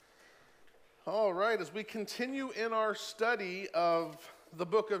All right, as we continue in our study of the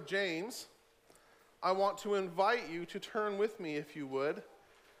book of James, I want to invite you to turn with me, if you would,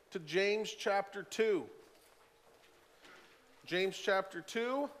 to James chapter 2. James chapter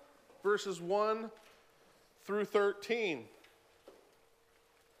 2, verses 1 through 13.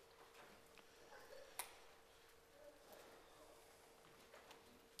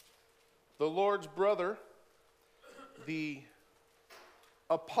 The Lord's brother, the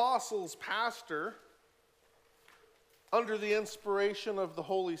apostles' pastor, under the inspiration of the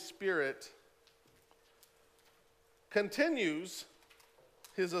Holy Spirit, continues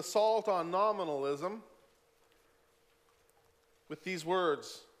his assault on nominalism with these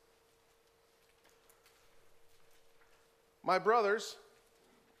words. My brothers,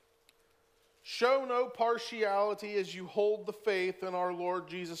 show no partiality as you hold the faith in our Lord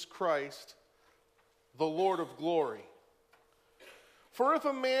Jesus Christ, the Lord of glory. For if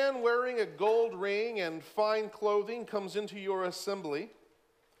a man wearing a gold ring and fine clothing comes into your assembly,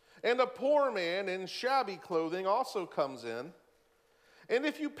 and a poor man in shabby clothing also comes in, and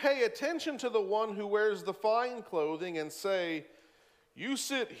if you pay attention to the one who wears the fine clothing and say, you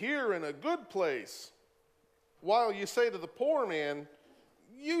sit here in a good place, while you say to the poor man,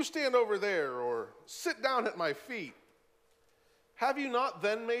 you stand over there, or sit down at my feet, have you not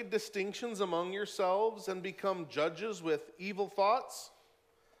then made distinctions among yourselves and become judges with evil thoughts?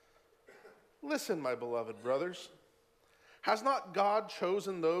 Listen, my beloved brothers. Has not God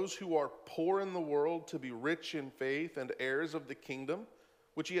chosen those who are poor in the world to be rich in faith and heirs of the kingdom,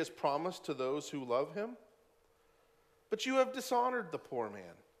 which he has promised to those who love him? But you have dishonored the poor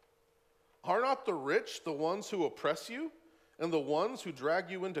man. Are not the rich the ones who oppress you and the ones who drag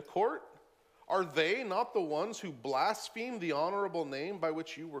you into court? Are they not the ones who blaspheme the honorable name by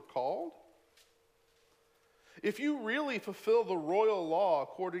which you were called? If you really fulfill the royal law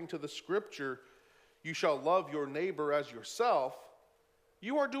according to the scripture, you shall love your neighbor as yourself,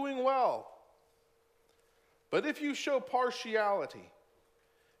 you are doing well. But if you show partiality,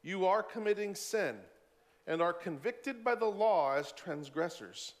 you are committing sin and are convicted by the law as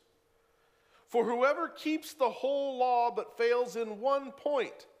transgressors. For whoever keeps the whole law but fails in one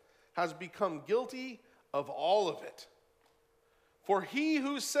point has become guilty of all of it. For he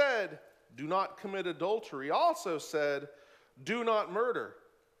who said, do not commit adultery, also said, do not murder.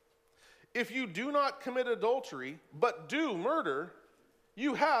 If you do not commit adultery, but do murder,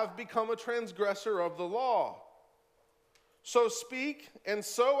 you have become a transgressor of the law. So speak and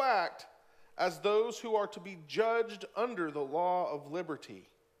so act as those who are to be judged under the law of liberty.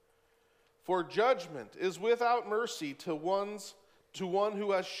 For judgment is without mercy to one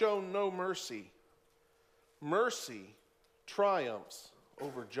who has shown no mercy. Mercy triumphs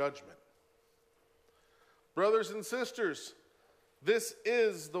over judgment. Brothers and sisters, this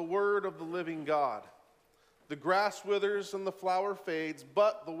is the word of the living God. The grass withers and the flower fades,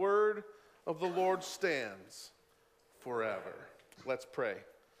 but the word of the Lord stands forever. Let's pray.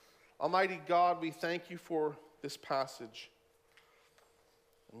 Almighty God, we thank you for this passage.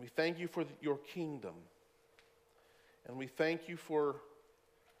 And we thank you for your kingdom. And we thank you for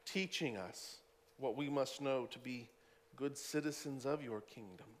teaching us what we must know to be good citizens of your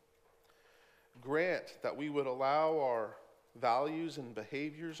kingdom. Grant that we would allow our values and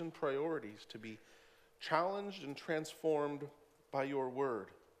behaviors and priorities to be challenged and transformed by your word.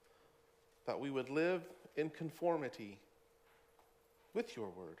 That we would live in conformity with your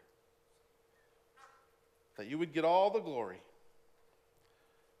word. That you would get all the glory.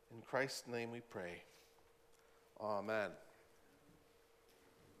 In Christ's name we pray. Amen.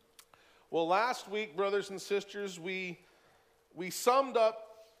 Well, last week, brothers and sisters, we summed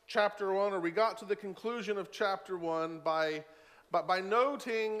up chapter 1, or we got to the conclusion of chapter 1 by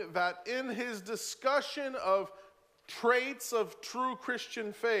noting that in his discussion of traits of true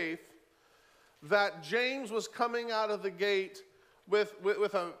Christian faith, that James was coming out of the gate with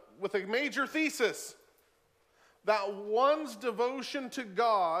a major thesis. That one's devotion to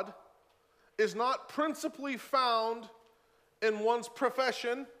God is not principally found in one's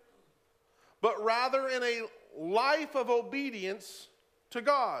profession, but rather in a life of obedience to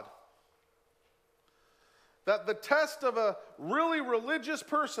God. That the test of a really religious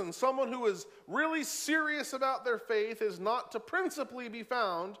person, someone who is really serious about their faith, is not to principally be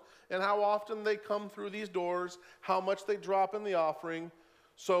found in how often they come through these doors, how much they drop in the offering,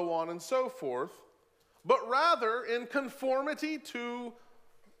 so on and so forth, but rather in conformity to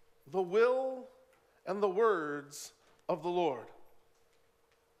the will and the words of the Lord.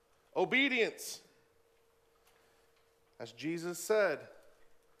 Obedience. As Jesus said,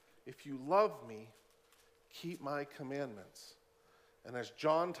 if you love me, keep my commandments. And as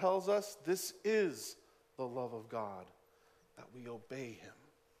John tells us, this is the love of God, that we obey him.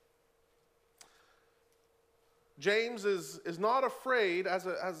 James is not afraid, as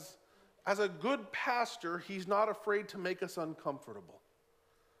a good pastor, he's not afraid to make us uncomfortable.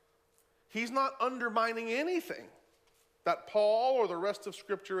 He's not undermining anything that Paul or the rest of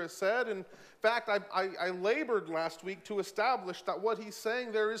Scripture has said. In fact, I labored last week to establish that what he's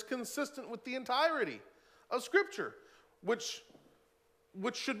saying there is consistent with the entirety of Scripture, which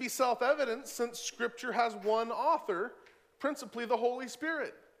should be self-evident since Scripture has one author, principally the Holy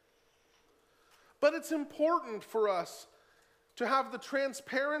Spirit. But it's important for us to have the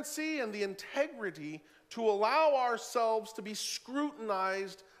transparency and the integrity to allow ourselves to be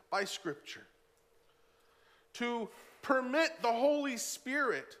scrutinized by Scripture, to permit the Holy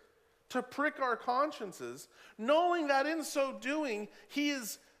Spirit to prick our consciences, knowing that in so doing, he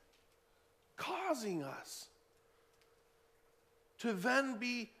is causing us to then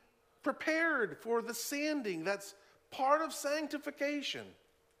be prepared for the sanding that's part of sanctification.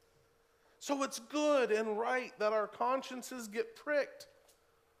 So it's good and right that our consciences get pricked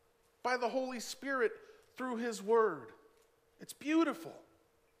by the Holy Spirit through his word. It's beautiful.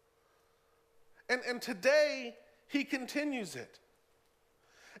 And today, he continues it.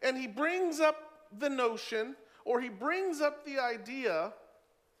 And he brings up the notion, or he brings up the idea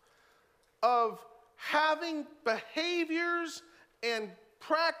of having behaviors and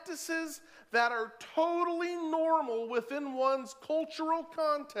practices that are totally normal within one's cultural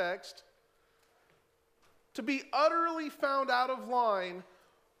context to be utterly found out of line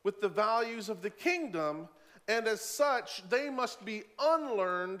with the values of the kingdom, and as such, they must be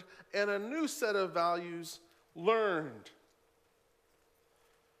unlearned and a new set of values learned.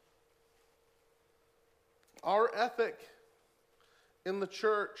 Our ethic in the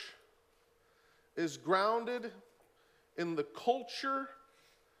church is grounded in the culture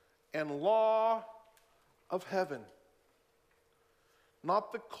and law of heaven,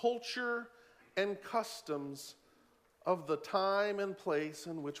 not the culture and customs of the time and place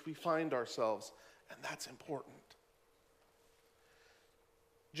in which we find ourselves. And that's important.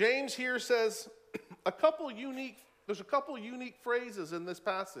 James here says there's a couple unique phrases in this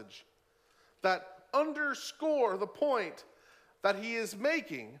passage that underscore the point that he is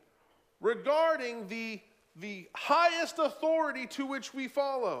making regarding the highest authority to which we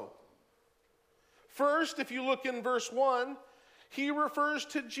follow. First, if you look in verse 1, he refers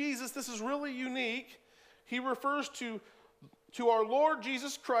to Jesus. This is really unique. He refers to our Lord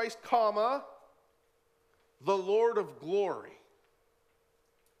Jesus Christ, comma, the Lord of glory.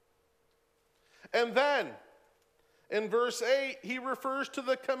 And then, in verse 8, he refers to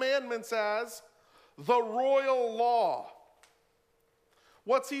the commandments as the royal law.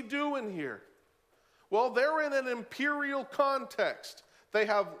 What's he doing here? Well, they're in an imperial context. They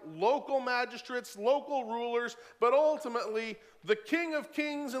have local magistrates, local rulers, but ultimately, the King of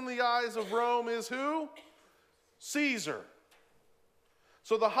Kings in the eyes of Rome is who? Caesar.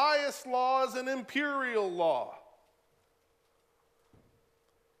 So the highest law is an imperial law.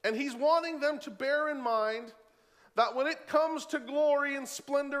 And he's wanting them to bear in mind that when it comes to glory and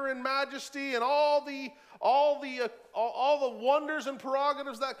splendor and majesty and all the wonders and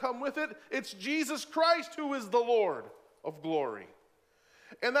prerogatives that come with it, it's Jesus Christ who is the Lord of glory.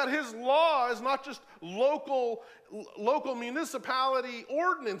 And that his law is not just local municipality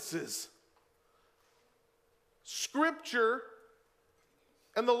ordinances. Scripture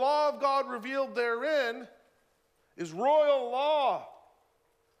and the law of God revealed therein is royal law.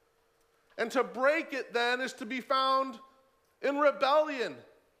 And to break it then is to be found in rebellion.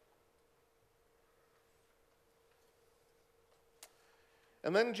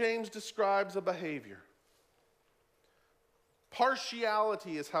 And then James describes a behavior.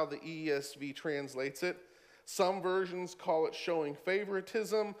 Partiality is how the ESV translates it. Some versions call it showing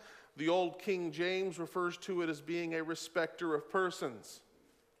favoritism. The old King James refers to it as being a respecter of persons.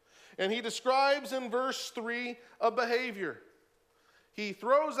 And he describes in verse 3 a behavior. He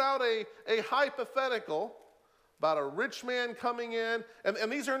throws out a hypothetical about a rich man coming in. And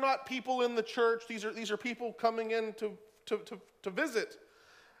these are not people in the church. These are people coming in to visit.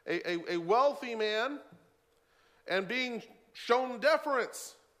 A wealthy man and being shown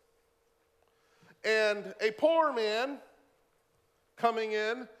deference. And a poor man coming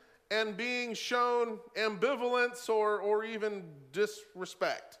in and being shown ambivalence or even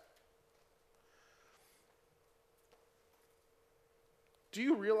disrespect. Do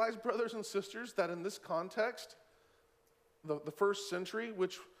you realize, brothers and sisters, that in this context, the first century,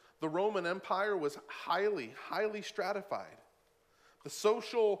 which the Roman Empire was highly, highly stratified. The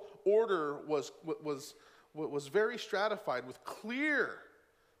social order was was very stratified with clear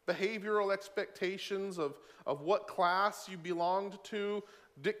behavioral expectations of what class you belonged to,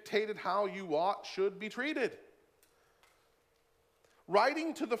 dictated how you should be treated.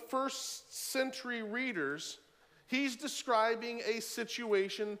 Writing to the first century readers, he's describing a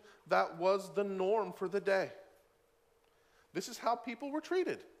situation that was the norm for the day. This is how people were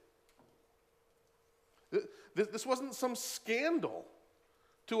treated. This wasn't some scandal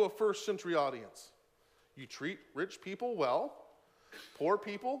to a first century audience. You treat rich people well. Poor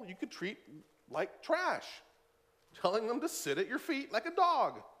people, you could treat like trash, telling them to sit at your feet like a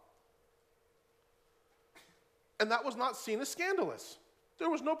dog. And that was not seen as scandalous. There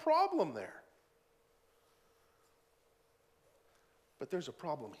was no problem there. But there's a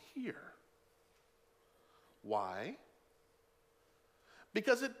problem here. Why?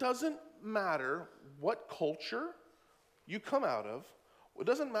 Because it doesn't matter what culture you come out of. It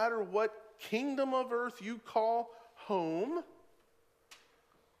doesn't matter what kingdom of earth you call home.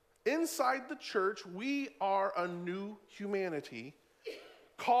 Inside the church, we are a new humanity,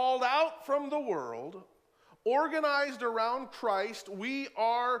 called out from the world, organized around Christ. We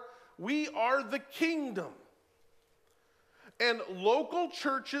are the kingdom. And local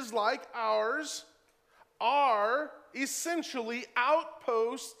churches like ours are essentially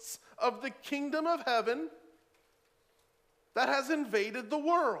outposts of the kingdom of heaven that has invaded the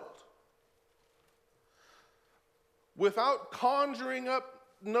world. Without conjuring up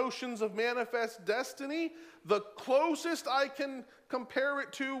notions of manifest destiny, the closest I can compare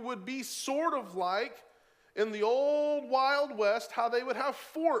it to would be sort of like in the old Wild West, how they would have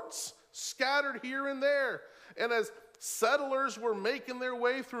forts scattered here and there. And as settlers were making their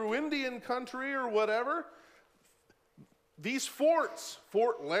way through Indian country or whatever, these forts,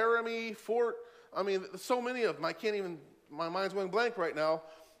 Fort Laramie, so many of them, my mind's going blank right now,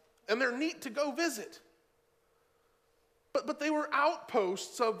 and they're neat to go visit. But they were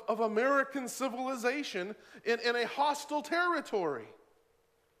outposts of American civilization in a hostile territory.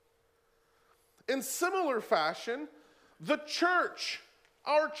 In similar fashion, the church,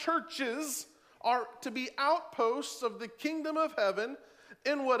 our churches, are to be outposts of the kingdom of heaven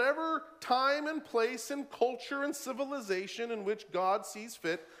in whatever time and place and culture and civilization in which God sees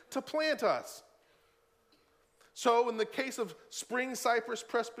fit to plant us. So in the case of Spring Cypress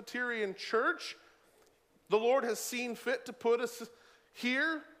Presbyterian Church, the Lord has seen fit to put us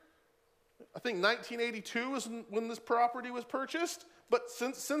here. I think 1982 is when this property was purchased. But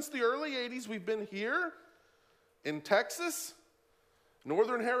since the early 80s, we've been here in Texas,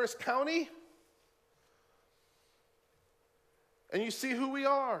 northern Harris County. And you see who we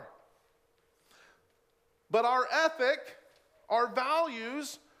are. But our ethic, our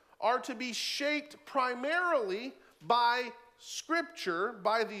values, are to be shaped primarily by Scripture,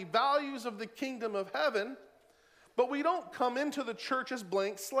 by the values of the kingdom of heaven. But we don't come into the church as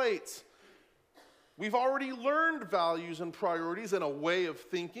blank slates. We've already learned values and priorities and a way of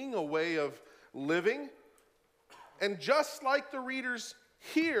thinking, a way of living. And just like the readers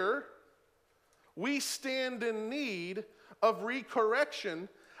here, we stand in need of recorrection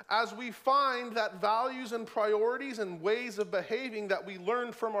as we find that values and priorities and ways of behaving that we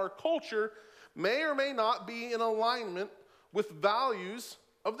learned from our culture may or may not be in alignment with values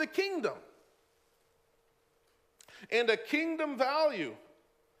of the kingdom. And a kingdom value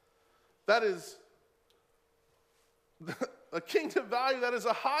that is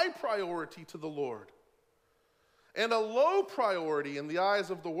a high priority to the Lord and a low priority in the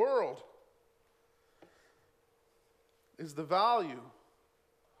eyes of the world is the value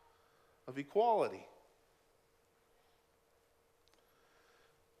of equality.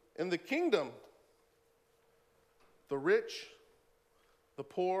 In the kingdom, the rich, the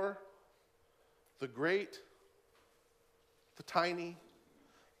poor, the great, the tiny,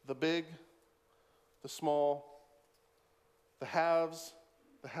 the big, the small, the haves,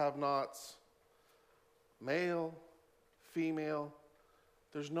 the have-nots, male, female,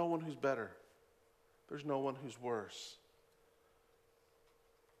 there's no one who's better. There's no one who's worse.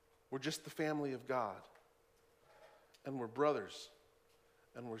 We're just the family of God. And we're brothers.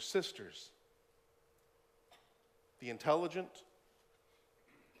 And we're sisters. The intelligent,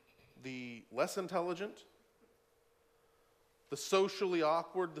 the less intelligent, the socially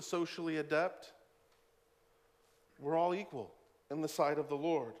awkward, the socially adept, we're all equal in the sight of the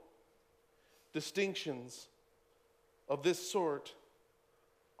Lord. Distinctions of this sort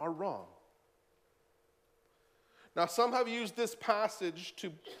are wrong. Now, some have used this passage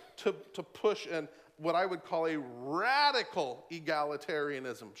to push what I would call a radical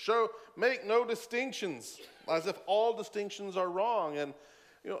egalitarianism. Make no distinctions, as if all distinctions are wrong. And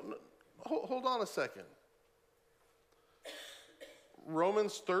hold on a second.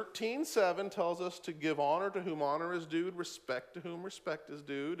 Romans 13:7 tells us to give honor to whom honor is due, respect to whom respect is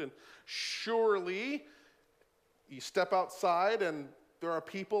due. And surely you step outside and there are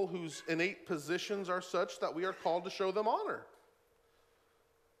people whose innate positions are such that we are called to show them honor.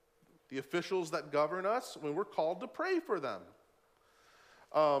 The officials that govern us, we're called to pray for them.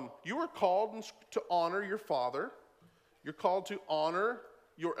 You are called to honor your father. You're called to honor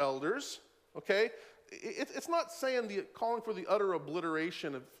your elders. Okay? It's not saying calling for the utter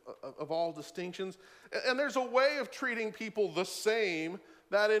obliteration of all distinctions. And there's a way of treating people the same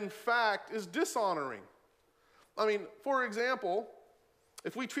that in fact is dishonoring. I mean, for example,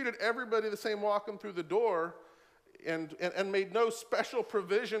 if we treated everybody the same walking through the door and made no special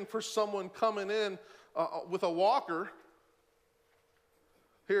provision for someone coming in with a walker,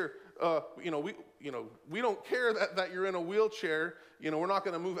 here, we don't care that you're in a wheelchair. We're not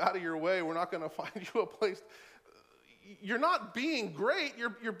going to move out of your way. We're not going to find you a place. You're not being great.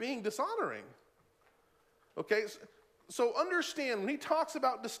 You're being dishonoring. Okay? So understand, when he talks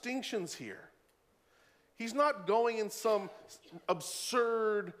about distinctions here, he's not going in some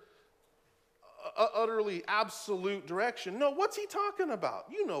absurd, utterly absolute direction. No, what's he talking about?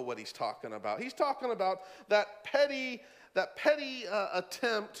 You know what he's talking about. He's talking about that petty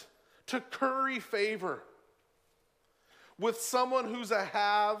attempt to curry favor with someone who's a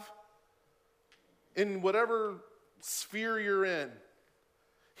have in whatever sphere you're in.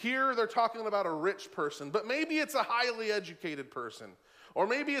 Here they're talking about a rich person, but maybe it's a highly educated person, or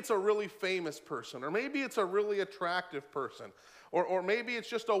maybe it's a really famous person, or maybe it's a really attractive person, or maybe it's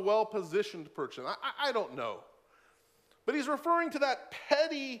just a well-positioned person. I don't know. But he's referring to that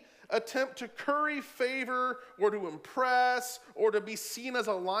petty attempt to curry favor or to impress or to be seen as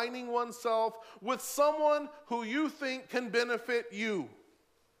aligning oneself with someone who you think can benefit you.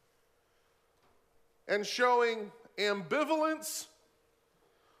 And showing ambivalence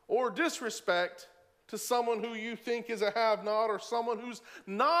or disrespect to someone who you think is a have-not or someone who's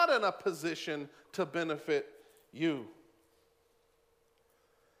not in a position to benefit you.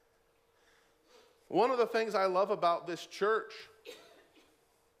 One of the things I love about this church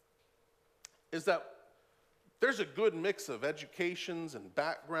is that there's a good mix of educations and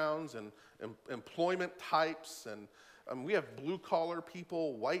backgrounds and employment types, and we have blue-collar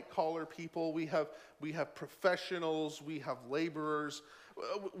people, white-collar people, we have professionals, we have laborers.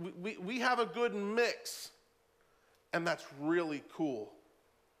 We have a good mix, and that's really cool.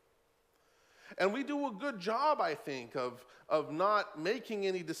 And we do a good job, I think, of not making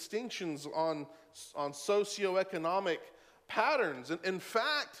any distinctions on socioeconomic patterns. And in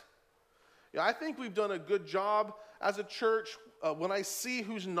fact, I think we've done a good job as a church. When I see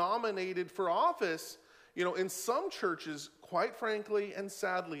who's nominated for office, in some churches, quite frankly and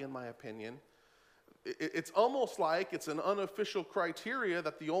sadly, in my opinion, it's almost like it's an unofficial criteria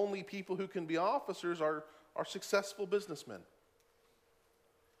that the only people who can be officers are successful businessmen.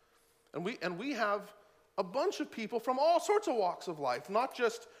 And we have a bunch of people from all sorts of walks of life, not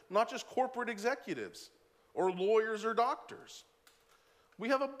just corporate executives or lawyers or doctors. We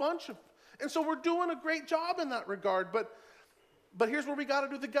have a bunch of, and so we're doing a great job in that regard, but here's where we got to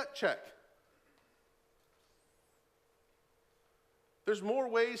do the gut check. There's more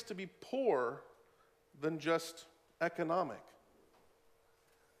ways to be poor than just economic.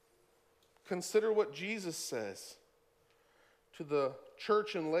 Consider what Jesus says to the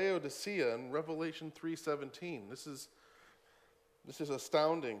church in Laodicea in Revelation 3:17. This is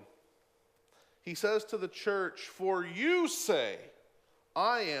astounding. He says to the church, "For you say,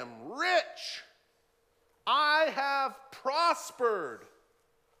 I am rich. I have prospered."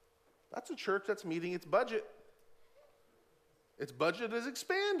 That's a church that's meeting its budget. Its budget is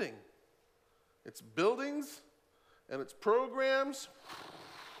expanding. Its buildings and its programs.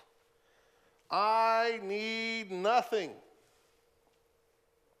 I need nothing.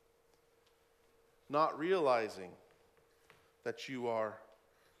 Not realizing that you are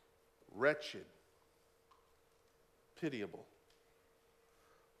wretched, pitiable,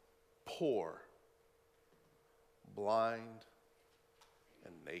 poor, blind,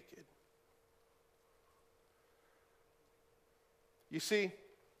 and naked. You see,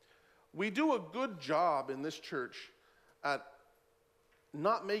 we do a good job in this church at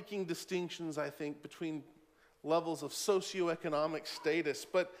not making distinctions, I think, between levels of socioeconomic status.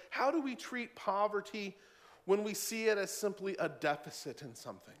 But how do we treat poverty when we see it as simply a deficit in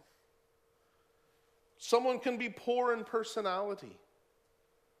something? Someone can be poor in personality.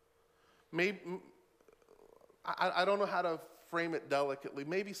 Maybe, I don't know how to frame it delicately.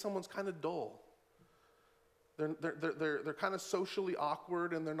 Maybe someone's kind of dull. They're kind of socially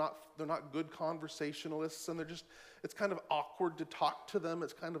awkward, and they're not good conversationalists, and it's kind of awkward to talk to them.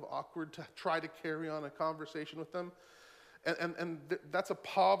 It's kind of awkward to try to carry on a conversation with them. And that's a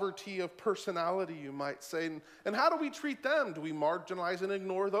poverty of personality, you might say. And how do we treat them? Do we marginalize and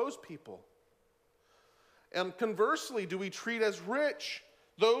ignore those people? And conversely, do we treat as rich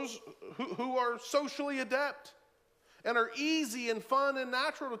those who are socially adept and are easy and fun and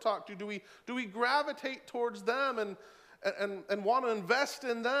natural to talk to? Do we gravitate towards them and want to invest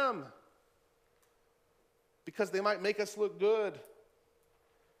in them because they might make us look good?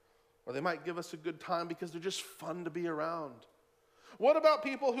 Or they might give us a good time because they're just fun to be around. What about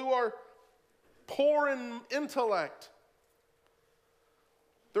people who are poor in intellect?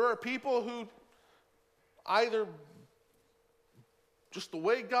 There are people who either just the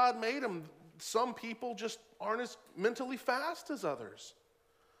way God made them, some people just aren't as mentally fast as others.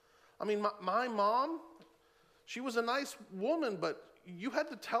 I mean, my mom, she was a nice woman, but you had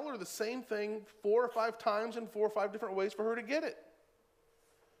to tell her the same thing 4 or 5 times in 4 or 5 different ways for her to get it.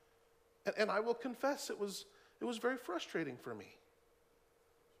 And I will confess, it was very frustrating for me.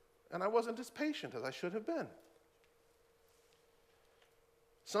 And I wasn't as patient as I should have been.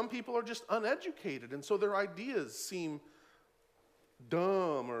 Some people are just uneducated, and so their ideas seem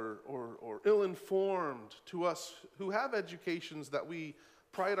dumb or ill-informed to us who have educations that we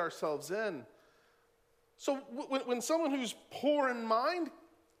pride ourselves in. So when someone who's poor in mind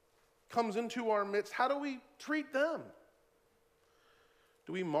comes into our midst, how do we treat them?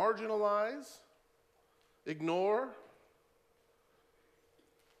 Do we marginalize, ignore?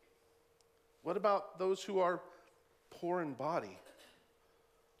 What about those who are poor in body?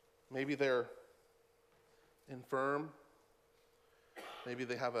 Maybe they're infirm. Maybe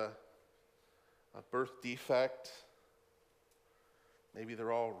they have a birth defect. Maybe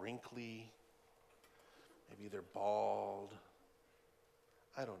they're all wrinkly. Maybe they're bald.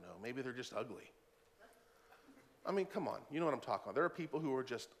 I don't know. Maybe they're just ugly. I mean, come on. You know what I'm talking about. There are people who are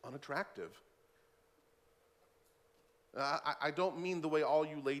just unattractive. I don't mean the way all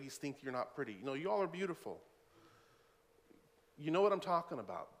you ladies think you're not pretty. No, you all are beautiful. You know what I'm talking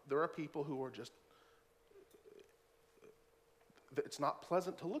about. There are people who are just, it's not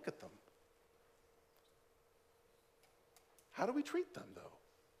pleasant to look at them. How do we treat them, though?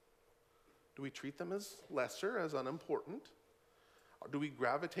 Do we treat them as lesser, as unimportant? Or do we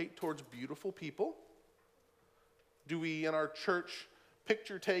gravitate towards beautiful people? Do we, in our church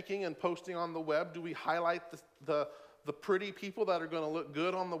picture taking and posting on the web, do we highlight the pretty people that are going to look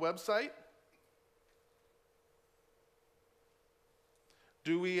good on the website?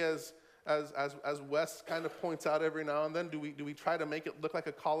 Do we, as Wes kind of points out every now and then, do we try to make it look like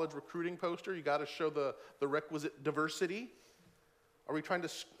a college recruiting poster? You got to show the requisite diversity. Are we trying to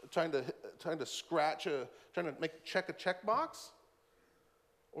scratch trying to check a checkbox,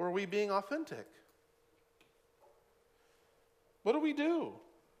 or are we being authentic? What do we do?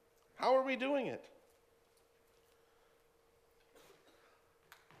 How are we doing it?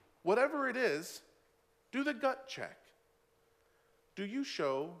 Whatever it is, do the gut check. Do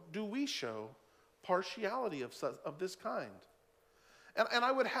we show partiality of this kind? And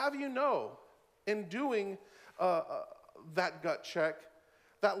I would have you know, in doing that gut check,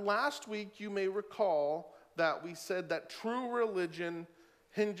 that last week you may recall that we said that true religion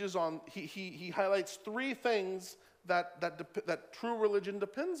hinges on, he highlights 3 things that true religion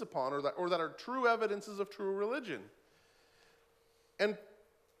depends upon, or that are true evidences of true religion. And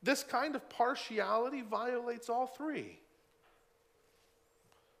this kind of partiality violates all 3.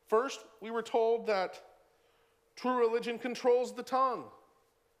 First, we were told that true religion controls the tongue.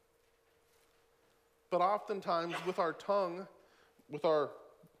 But oftentimes with our tongue, with our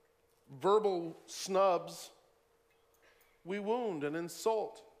verbal snubs, we wound and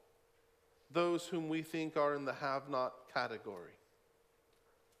insult those whom we think are in the have-not category.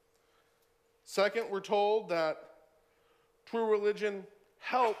 Second, we're told that true religion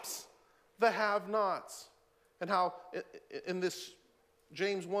helps the have-nots. And how in this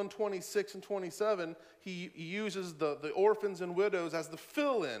James 1:26 and 27, he uses the orphans and widows as the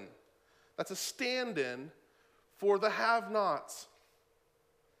fill-in. That's a stand-in for the have-nots.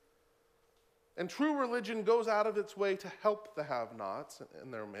 And true religion goes out of its way to help the have-nots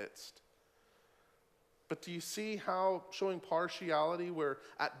in their midst. But do you see how showing partiality, where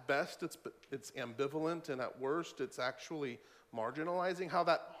at best it's ambivalent and at worst it's actually marginalizing, how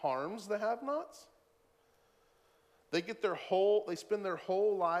that harms the have-nots? They spend their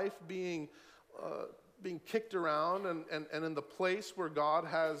whole life being kicked around, and in the place where God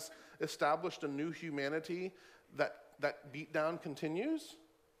has established a new humanity, that beatdown continues.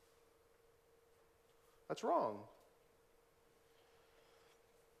 That's wrong.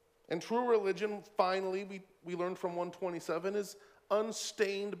 And true religion, finally, we learned from 127, is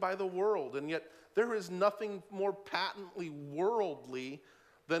unstained by the world. And yet there is nothing more patently worldly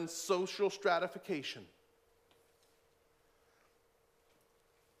than social stratification.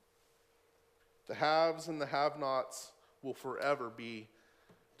 The haves and the have-nots will forever be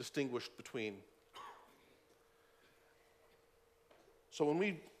distinguished between. So when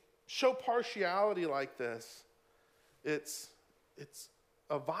we show partiality like this, it's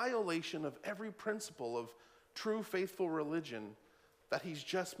a violation of every principle of true faithful religion that he's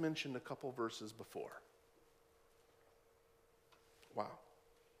just mentioned a couple verses before. Wow.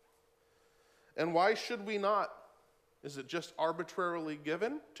 And why should we not? Is it just arbitrarily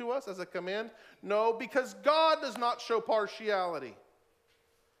given to us as a command? No, because God does not show partiality.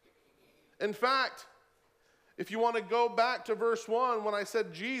 In fact, if you want to go back to verse 1, when I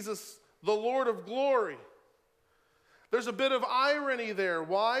said Jesus, the Lord of glory, there's a bit of irony there.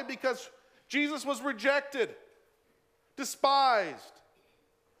 Why? Because Jesus was rejected, despised.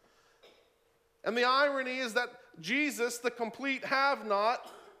 And the irony is that Jesus, the complete have-not,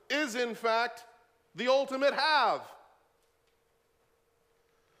 is in fact the ultimate have.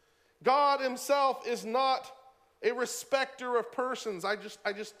 God himself is not a respecter of persons. I just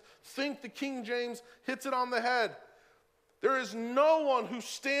think the King James hits it on the head. There is no one who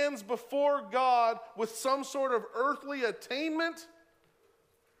stands before God with some sort of earthly attainment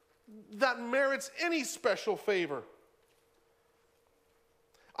that merits any special favor.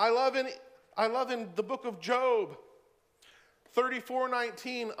 I love in the book of Job,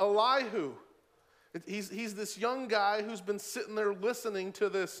 34:19, Elihu. He's this young guy who's been sitting there listening to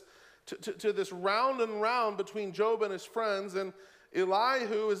this round and round between Job and his friends. And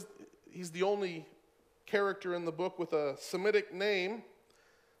Elihu he's the only character in the book with a Semitic name,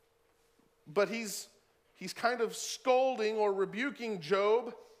 but he's kind of scolding or rebuking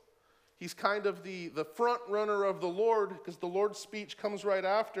Job. He's kind of the front runner of the Lord, because the Lord's speech comes right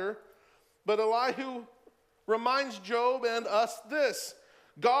after. But Elihu reminds Job and us this: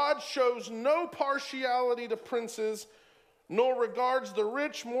 God shows no partiality to princes, nor regards the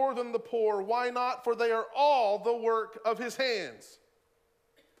rich more than the poor. Why not? For they are all the work of his hands.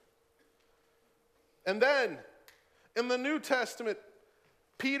 And then, in the New Testament,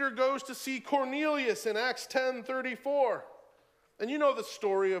 Peter goes to see Cornelius in Acts 10:34. And you know the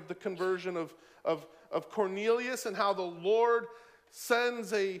story of the conversion of Cornelius, and how the Lord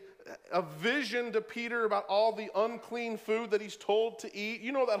sends a vision to Peter about all the unclean food that he's told to eat.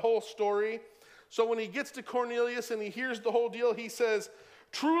 You know that whole story. So when he gets to Cornelius and he hears the whole deal, he says,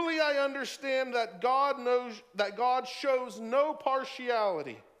 "Truly I understand that God shows no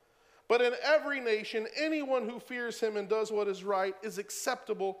partiality. But in every nation, anyone who fears him and does what is right is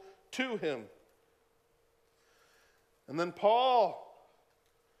acceptable to him." And then Paul,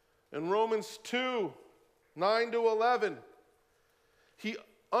 in Romans 2:9-11, he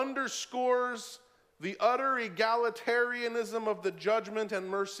underscores the utter egalitarianism of the judgment and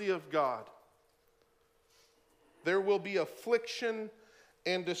mercy of God. There will be affliction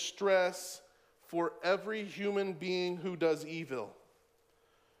and distress for every human being who does evil.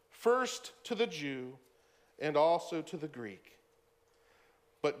 First to the Jew, and also to the Greek.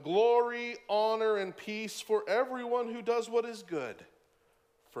 But glory, honor, and peace for everyone who does what is good.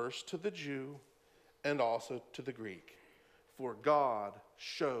 First to the Jew, and also to the Greek. For God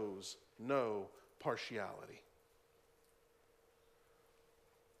shows no partiality.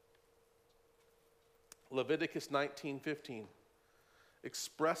 Leviticus 19:15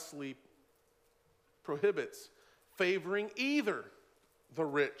 expressly prohibits favoring either the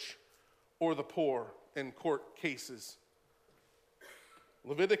rich or the poor in court cases.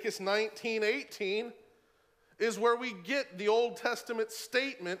 Leviticus 19:18 is where we get the Old Testament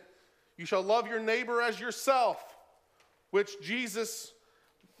statement, "You shall love your neighbor as yourself," which Jesus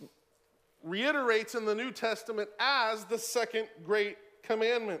reiterates in the New Testament as the second great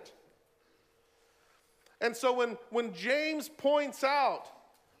commandment. And so when James points out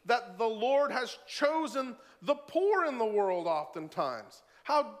that the Lord has chosen the poor in the world oftentimes,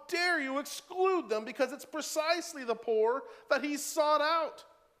 how dare you exclude them, because it's precisely the poor that he's sought out.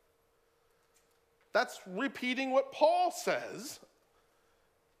 That's repeating what Paul says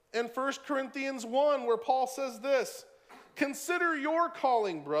in 1 Corinthians 1, where Paul says this: "Consider your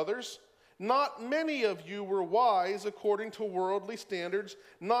calling, brothers. Not many of you were wise according to worldly standards.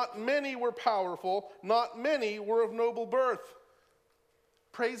 Not many were powerful. Not many were of noble birth."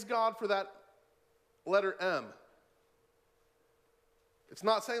 Praise God for that letter M. It's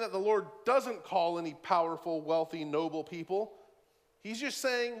not saying that the Lord doesn't call any powerful, wealthy, noble people. He's just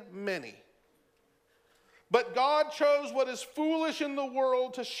saying many. But God chose what is foolish in the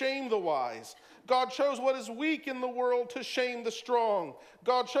world to shame the wise. God chose what is weak in the world to shame the strong.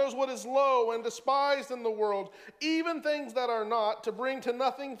 God chose what is low and despised in the world, even things that are not, to bring to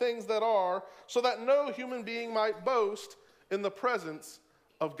nothing things that are, so that no human being might boast in the presence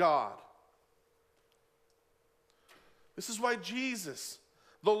of God. This is why Jesus,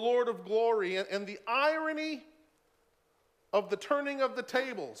 the Lord of glory, and the irony of the turning of the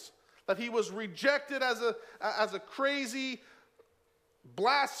tables, that he was rejected as a crazy,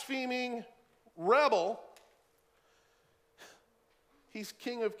 blaspheming rebel. He's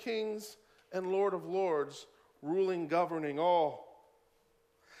King of kings and Lord of lords, ruling, governing all.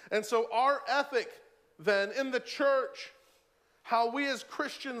 And so our ethic then in the church, how we as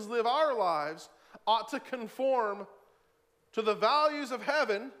Christians live our lives, ought to conform to the values of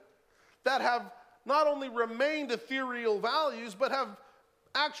heaven that have not only remained ethereal values, but have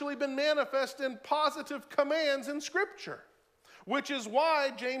actually been manifest in positive commands in Scripture. Which is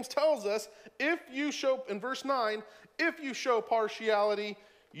why James tells us, if you show, in verse 9, if you show partiality,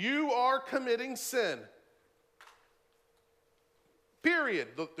 you are committing sin. Period.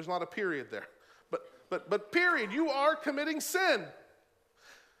 There's not a period there. But period, you are committing sin.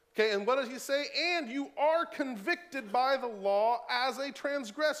 Okay, and what does he say? And you are convicted by the law as a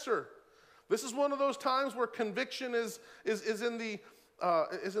transgressor. This is one of those times where conviction is in the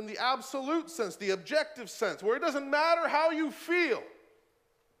absolute sense, the objective sense, where it doesn't matter how you feel.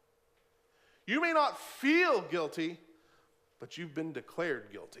 You may not feel guilty, but you've been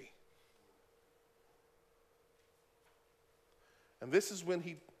declared guilty. And this is when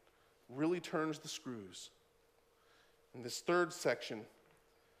he really turns the screws. In this third section,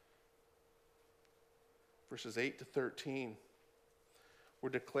 verses 8 to 13, we're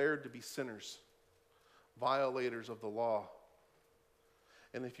declared to be sinners, violators of the law.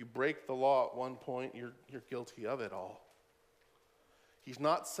 And if you break the law at one point, you're guilty of it all. He's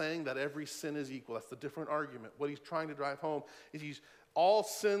not saying that every sin is equal. That's the different argument. What he's trying to drive home is all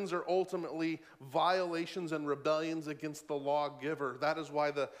sins are ultimately violations and rebellions against the lawgiver. That is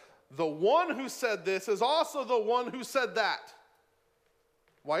why the one who said this is also the one who said that.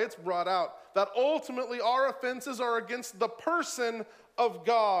 Why it's brought out that ultimately our offenses are against the person of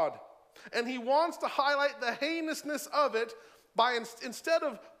God. And he wants to highlight the heinousness of it by instead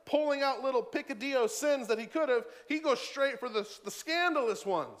of pulling out little picadillo sins that he could have, he goes straight for the scandalous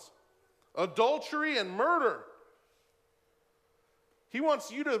ones. Adultery and murder. He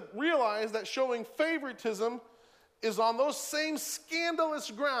wants you to realize that showing favoritism is on those same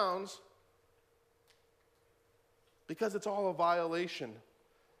scandalous grounds because it's all a violation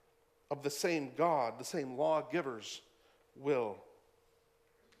of the same God, the same lawgiver's will.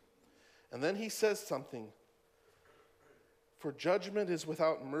 And then he says something. For judgment is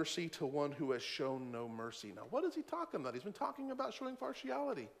without mercy to one who has shown no mercy. Now, what is he talking about? He's been talking about showing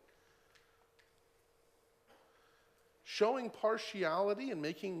partiality. Showing partiality and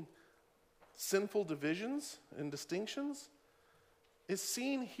making sinful divisions and distinctions is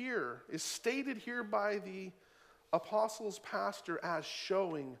seen here, is stated here by the apostles' pastor as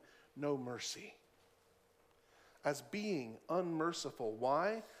showing no mercy, as being unmerciful.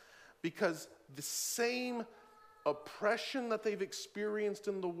 Why? Because the same oppression that they've experienced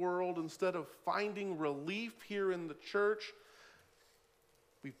in the world, instead of finding relief here in the church,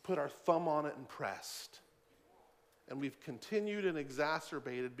 we've put our thumb on it and pressed. And we've continued and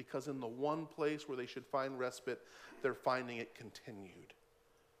exacerbated because in the one place where they should find respite, they're finding it continued.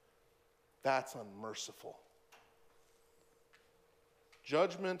 That's unmerciful.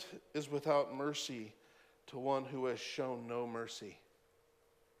 Judgment is without mercy to one who has shown no mercy.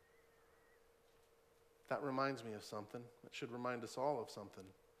 That reminds me of something. It should remind us all of something.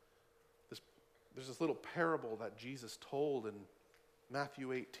 There's this little parable that Jesus told in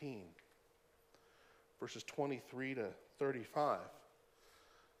Matthew 18, verses 23 to 35.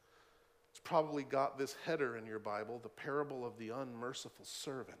 It's probably got this header in your Bible, the parable of the unmerciful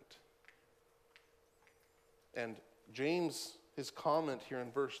servant. And James, his comment here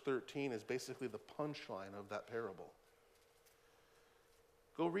in verse 13 is basically the punchline of that parable.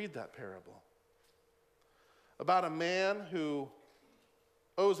 Go read that parable. About a man who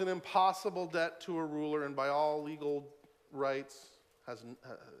owes an impossible debt to a ruler and by all legal rights has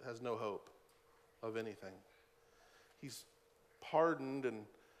no hope of anything. He's pardoned, and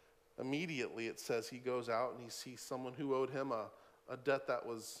immediately it says he goes out and he sees someone who owed him a debt that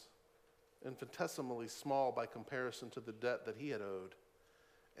was infinitesimally small by comparison to the debt that he had owed.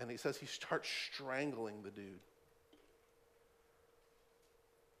 And he says he starts strangling the dude.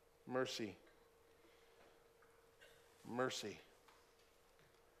 Mercy. Mercy.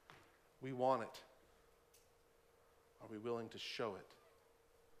 We want it. Are we willing to show it?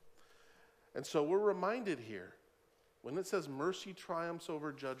 And so we're reminded here, when it says mercy triumphs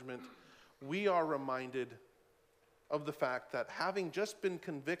over judgment, we are reminded of the fact that having just been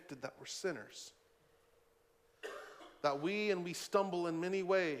convicted that we're sinners, that we stumble in many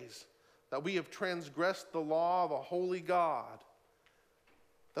ways, that we have transgressed the law of a holy God,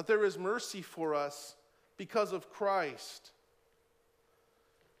 that there is mercy for us because of Christ.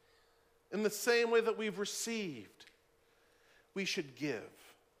 In the same way that we've received, we should give.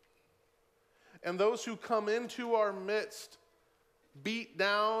 And those who come into our midst, beat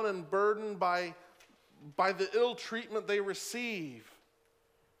down and burdened by the ill treatment they receive,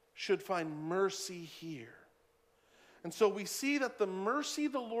 should find mercy here. And so we see that the mercy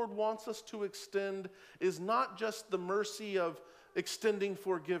the Lord wants us to extend is not just the mercy of extending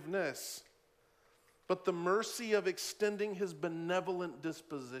forgiveness, but the mercy of extending his benevolent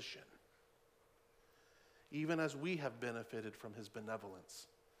disposition, even as we have benefited from his benevolence.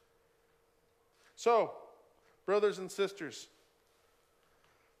 So, brothers and sisters,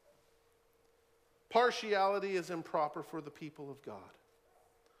 partiality is improper for the people of God.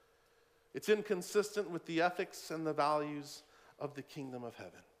 It's inconsistent with the ethics and the values of the kingdom of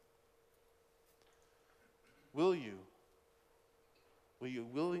heaven.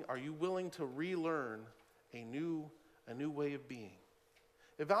 Are you willing to relearn a new way of being?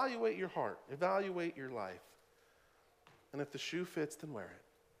 Evaluate your heart, evaluate your life. And if the shoe fits, then wear it.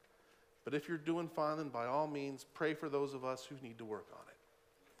 But if you're doing fine, then by all means, pray for those of us who need to work on it.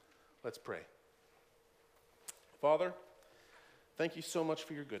 Let's pray. Father, thank you so much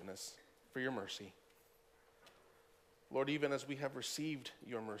for your goodness, for your mercy. Lord, even as we have received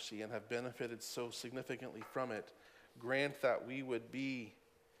your mercy and have benefited so significantly from it, grant that we would be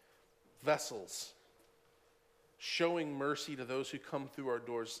vessels, showing mercy to those who come through our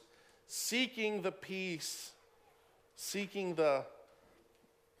doors, seeking the peace, seeking the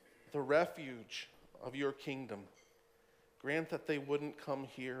refuge of your kingdom. Grant that they wouldn't come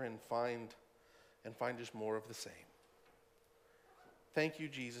here and find just more of the same. Thank you,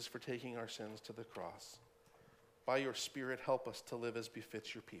 Jesus, for taking our sins to the cross. By your Spirit, help us to live as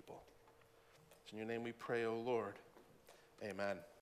befits your people. It's in your name we pray, O Lord. Amen.